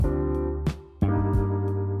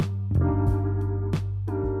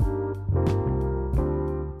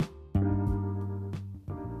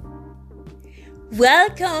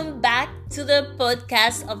Welcome back to the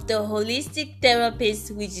podcast of the Holistic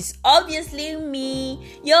Therapist, which is obviously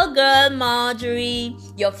me, your girl Marjorie,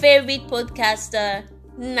 your favorite podcaster.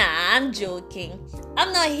 Nah, I'm joking.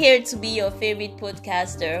 I'm not here to be your favorite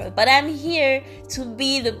podcaster, but I'm here to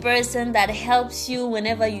be the person that helps you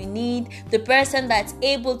whenever you need, the person that's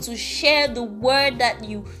able to share the word that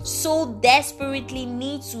you so desperately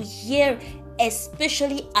need to hear,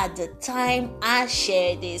 especially at the time I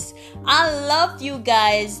share this. I love you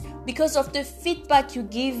guys because of the feedback you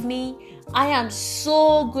give me. I am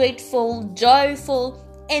so grateful, joyful,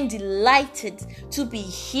 and delighted to be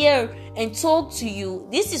here and talk to you.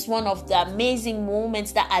 This is one of the amazing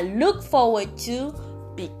moments that I look forward to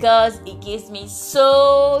because it gives me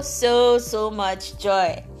so much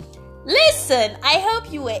joy. Listen, I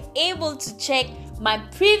hope you were able to check my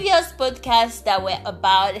previous podcasts that were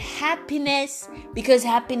about happiness, because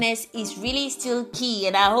happiness is really still key,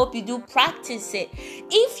 and I hope you do practice it.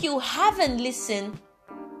 If you haven't listened,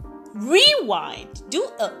 rewind, do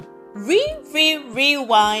a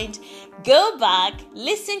rewind, go back,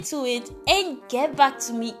 listen to it, and get back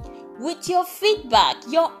to me with your feedback,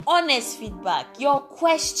 your honest feedback, your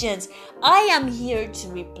questions. I am here to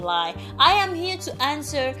reply. I am here to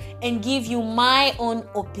answer and give you my own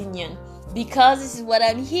opinion, because this is what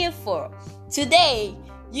I'm here for. Today,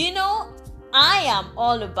 I am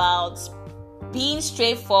all about being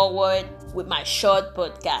straightforward with my short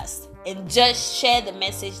podcast and just share the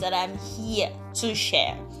message that I'm here to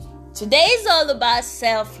share. Today is all about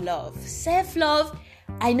self-love. Self-love,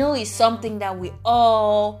 I know, is something that we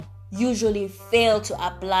all usually fail to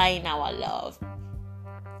apply in our love.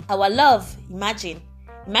 Our love, imagine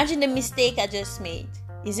the mistake I just made.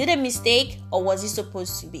 Is it a mistake or was it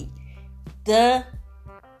supposed to be? The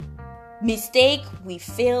mistake we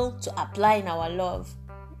fail to apply in our love.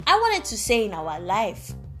 I wanted to say in our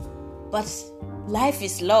life, but life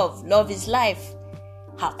is love. Love is life.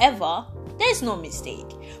 However, there's no mistake.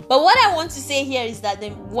 But what I want to say here is that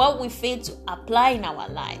what we fail to apply in our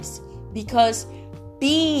lives, because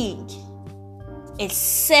being a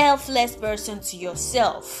selfless person to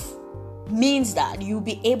yourself means that you'll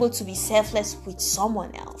be able to be selfless with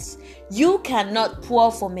someone else. You cannot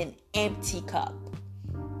pour from an empty cup.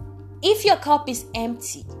 If your cup is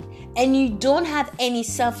empty and you don't have any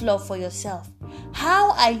self-love for yourself,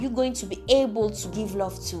 how are you going to be able to give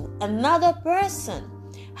love to another person?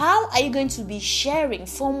 How are you going to be sharing?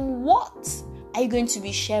 From what are you going to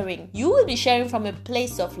be sharing? You will be sharing from a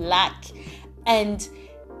place of lack, and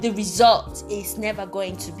the result is never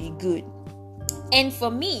going to be good. And for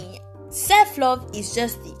me, self-love is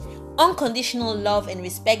just the unconditional love and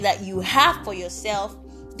respect that you have for yourself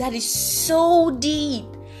that is so deep,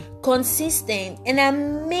 consistent, and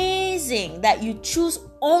amazing that you choose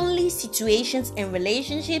only situations and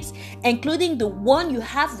relationships, including the one you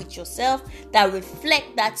have with yourself, that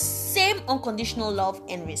reflect that same unconditional love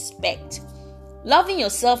and respect. Loving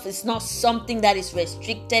yourself is not something that is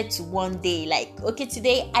restricted to one day. Like, okay,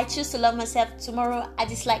 today I choose to love myself, tomorrow I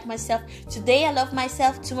dislike myself. Today I love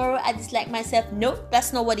myself, tomorrow I dislike myself. No,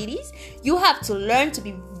 that's not what it is. You have to learn to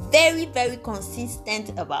be very consistent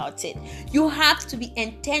about it. You have to be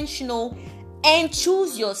intentional and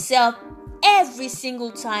choose yourself every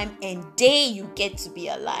single time and day you get to be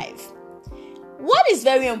alive. What is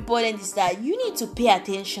very important is that you need to pay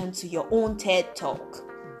attention to your own TED Talk.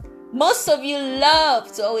 Most of you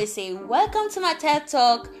love to always say, "Welcome to my TED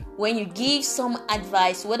Talk," when you give some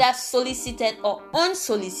advice, whether solicited or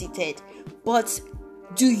unsolicited. But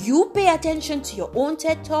do you pay attention to your own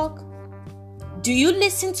TED Talk? Do you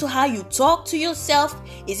listen to how you talk to yourself?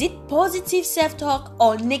 Is it positive self-talk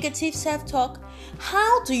or negative self-talk?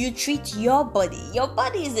 How do you treat your body? Your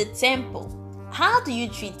body is a temple. How do you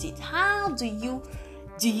treat it? How do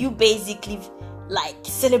you basically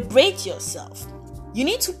celebrate yourself? You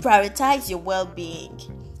need to prioritize your well-being.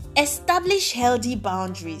 Establish healthy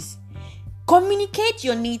boundaries. Communicate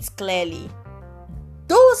your needs clearly.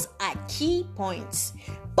 Those are key points.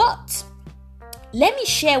 But let me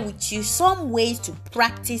share with you some ways to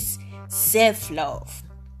practice self-love,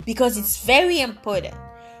 because it's very important.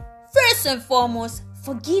 First and foremost,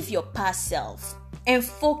 forgive your past self and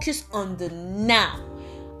focus on the now.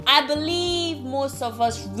 I believe most of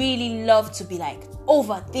us really love to be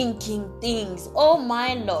overthinking things. Oh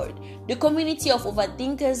my Lord, the community of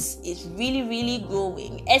overthinkers is really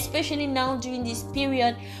growing, especially now during this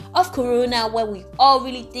period of Corona, where we're all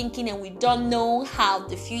really thinking and we don't know how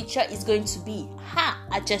the future is going to be.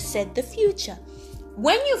 I just said the future.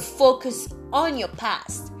 When you focus on your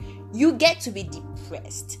past, you get to be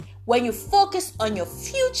depressed. When you focus on your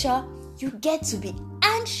future, you get to be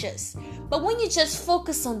anxious. But when you just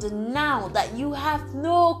focus on the now that you have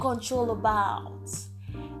no control about,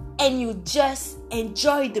 and you just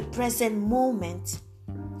enjoy the present moment,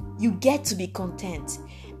 you get to be content.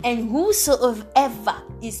 And whosoever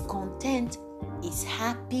is content is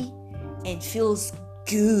happy and feels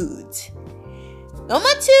good. Number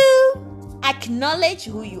 2, acknowledge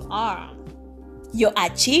who you are, your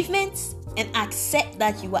achievements, and accept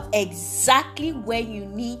that you are exactly where you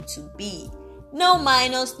need to be. No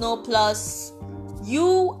minus, no plus.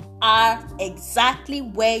 You are exactly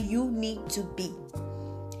where you need to be.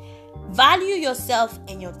 Value yourself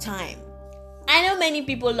and your time. I know many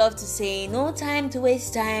people love to say, no time to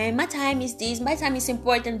waste time. My time is this, my time is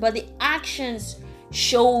important, but the actions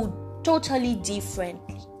show totally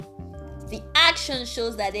differently. The action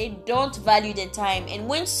shows that they don't value their time. And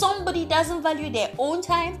when somebody doesn't value their own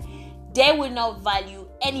time, they will not value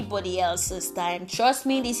anybody else's time. Trust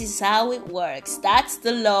me, this is how it works. That's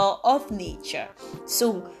the law of nature.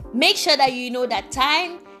 So make sure that you know that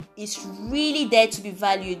time is really there to be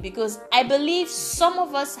valued, because I believe some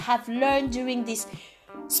of us have learned during this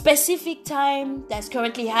specific time that's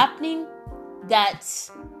currently happening that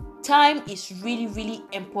time is really, really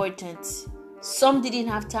important. Some didn't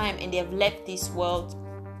have time and they have left this world.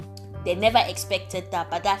 They never expected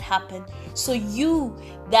that, but that happened. So you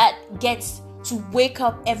that gets to wake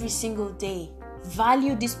up every single day,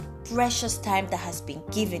 value this precious time that has been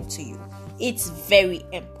given to you. It's very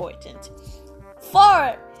important.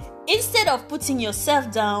 4, instead of putting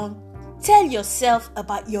yourself down, tell yourself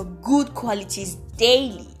about your good qualities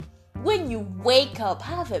daily. When you wake up,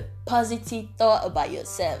 have a positive thought about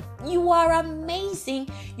yourself. You are amazing.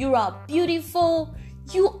 You are beautiful.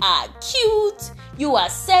 You are cute. You are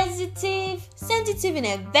sensitive in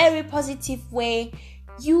a very positive way.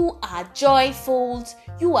 You are joyful.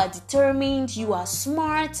 You are determined. You are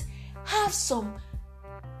smart. Have some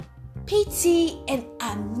pity and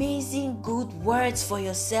amazing good words for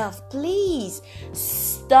yourself. Please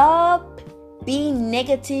stop being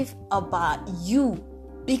negative about you,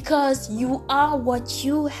 because you are what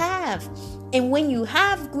you have. And when you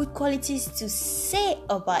have good qualities to say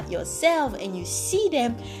about yourself and you see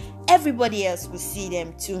them, everybody else will see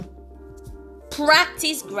them too.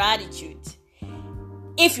 Practice gratitude.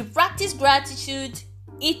 If you practice gratitude,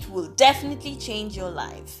 it will definitely change your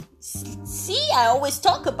life. See, I always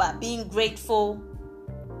talk about being grateful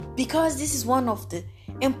because this is one of the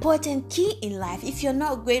important key in life. If you're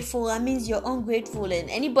not grateful, that means you're ungrateful. And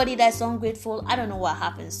anybody that's ungrateful, I don't know what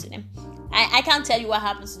happens to them. I can't tell you what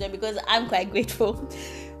happens to them because I'm quite grateful.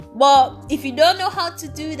 But if you don't know how to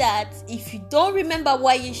do that, if you don't remember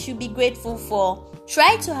what you should be grateful for,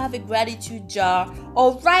 try to have a gratitude jar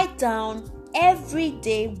or write down every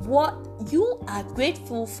day what you are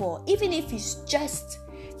grateful for, even if it's just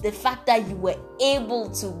the fact that you were able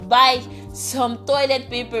to buy some toilet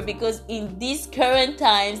paper, because in these current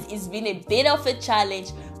times it's been a bit of a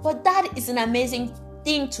challenge. But that is an amazing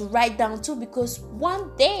thing to write down too, because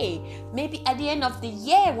one day, maybe at the end of the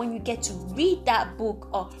year, when you get to read that book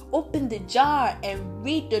or open the jar and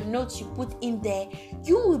read the notes you put in there,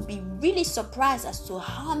 you will be really surprised as to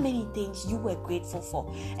how many things you were grateful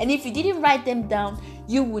for. And if you didn't write them down,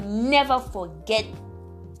 you will never forget.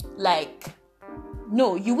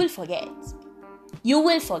 You will forget. You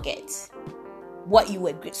will forget what you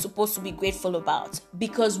were supposed to be grateful about,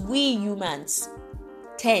 because we humans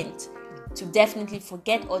tend to definitely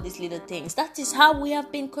forget all these little things. That is how we have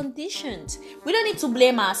been conditioned. We don't need to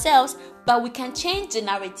blame ourselves, but we can change the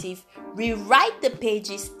narrative, rewrite the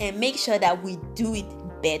pages, and make sure that we do it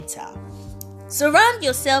better. Surround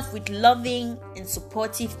yourself with loving and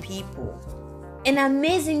supportive people. An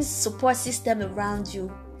amazing support system around you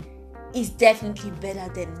is definitely better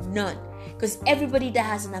than none, because everybody that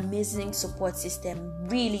has an amazing support system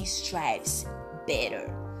really strives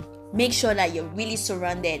better. Make sure that you're really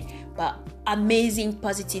surrounded by amazing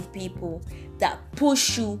positive people that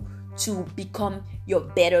push you to become your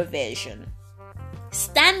better version.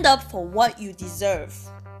 Stand up for what you deserve.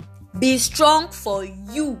 Be strong for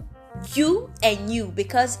you and you,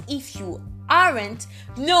 because if you aren't,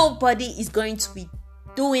 nobody is going to be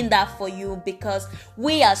doing that for you, because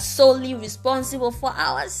we are solely responsible for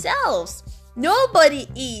ourselves. Nobody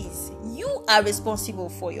is. You are responsible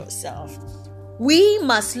for yourself. We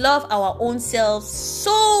must love our own selves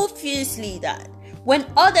so fiercely that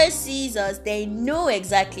when others see us, they know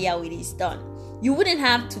exactly how it is done. You wouldn't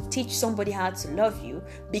have to teach somebody how to love you,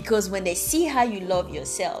 because when they see how you love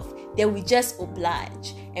yourself, they will just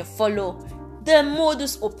oblige and follow the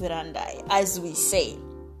modus operandi, as we say.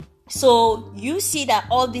 So you see that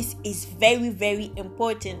all this is very, very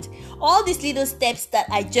important. All these little steps that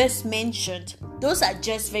I just mentioned Those are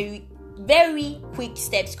just very, very quick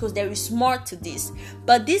steps because there is more to this.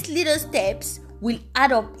 But these little steps will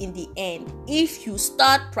add up in the end if you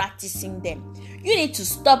start practicing them. You need to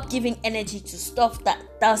stop giving energy to stuff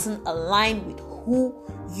that doesn't align with who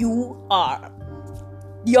you are.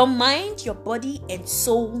 Your mind, your body, and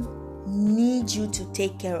soul need you to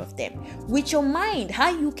take care of them. With your mind, how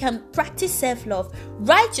you can practice self-love: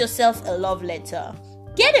 write yourself a love letter,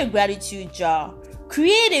 get a gratitude jar,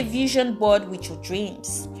 create a vision board with your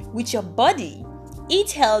dreams. With your body,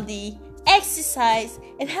 eat healthy, exercise,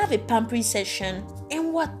 and have a pampering session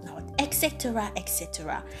and whatnot, etc.,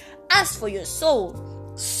 etc. As for your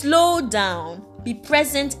soul, slow down, be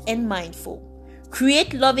present and mindful.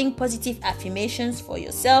 Create loving, positive affirmations for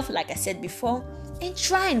yourself, like I said before, and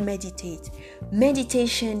try and meditate.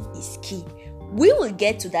 Meditation is key. We will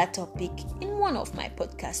get to that topic in one of my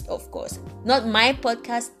podcasts, of course. Not my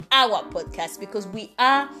podcast, our podcast, because we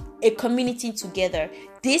are a community together.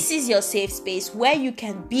 This is your safe space where you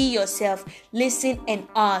can be yourself, listen and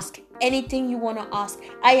ask anything you want to ask.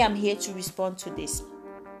 I am here to respond to this.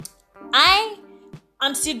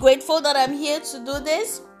 I'm still grateful that I'm here to do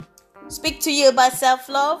this. Speak to you about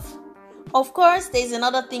self-love. Of course, there's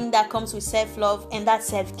another thing that comes with self-love, and that's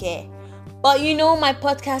self-care. But my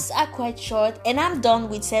podcasts are quite short, and I'm done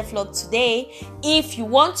with self-love today. If you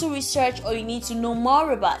want to research or you need to know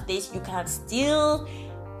more about this, you can still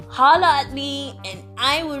holler at me and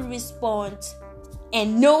I will respond.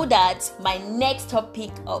 And know that my next topic,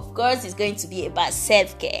 of course, is going to be about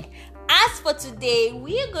self-care. As for today,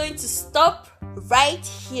 we are going to stop right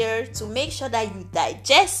here to make sure that you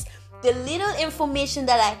digest the little information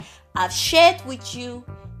that I have shared with you,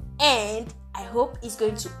 and I hope it's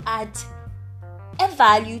going to add a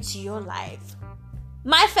value to your life.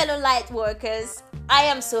 My fellow light workers, I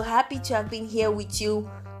am so happy to have been here with you.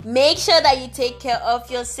 Make sure that you take care of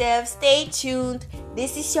yourself. Stay tuned.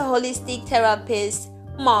 This is your holistic therapist,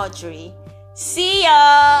 Marjorie. See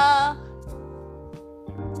ya!